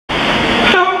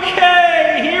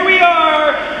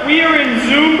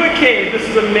Cave. This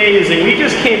is amazing. We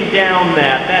just came down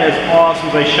that. That is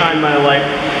awesome as I shine my light.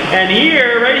 And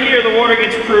here, right here, the water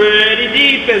gets pretty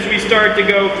deep as we start to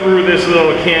go through this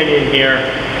little canyon here.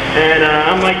 And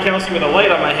I'm like Kelsey with a light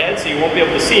on my head, so you won't be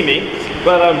able to see me.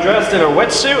 But I'm dressed in a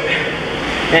wetsuit.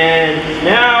 And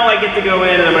now I get to go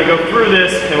in and I'm going to go through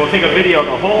this and we'll take a video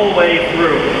the whole way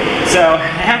through. So I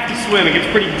have to swim, it gets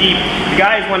pretty deep. The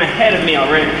guys went ahead of me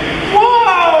already.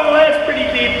 Whoa, that's pretty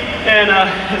deep. And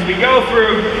as we go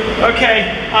through, okay,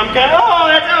 I'm kind of,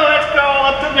 let's go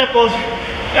up to nipples.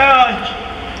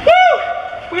 Woo,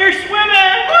 we're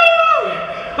swimming, woo!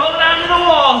 Hold on to the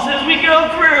walls as we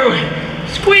go through.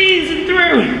 Squeezing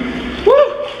through, woo!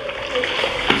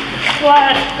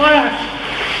 Splash, splash.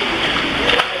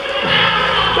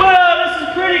 Whoa, this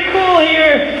is pretty cool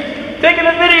here. Taking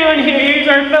a video in here. Here's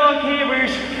our fellow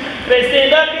cavers. They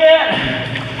stand up yet?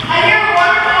 I hear a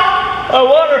waterfall. A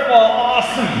waterfall,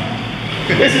 awesome.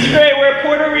 This is great. We're at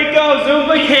Puerto Rico,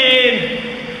 Zumbo Cave.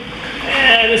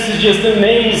 And this is just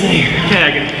amazing. Okay,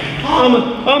 I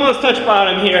can almost touch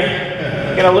bottom here.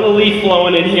 Got a little leaf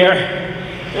blowing in here.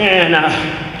 And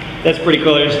that's pretty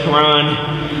cool. There's Ron.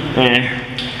 And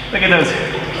look at those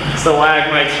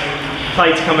stalagmites.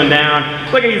 Tights coming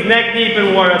down. Look at he's neck deep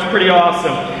in water. That's pretty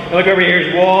awesome. And look over here,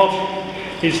 here's Walt.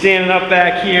 He's standing up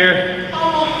back here.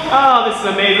 Oh, this is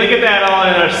amazing. Look at that all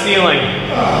in our ceiling.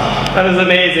 That is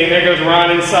amazing. There goes Ron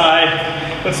inside.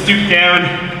 Let's stoop down.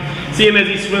 See him as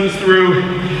he swims through.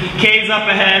 Kay's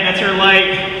up ahead. That's her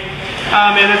light.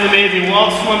 Oh man, that's amazing.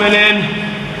 Walt's swimming in.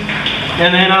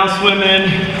 And then I'll swim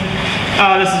in.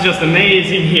 Oh, this is just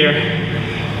amazing here.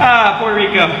 Puerto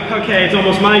Rico. Okay, it's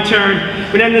almost my turn.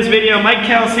 We're gonna end this video. Mike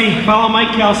Kelsey. Follow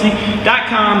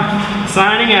MikeKelsey.com.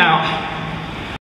 Signing out.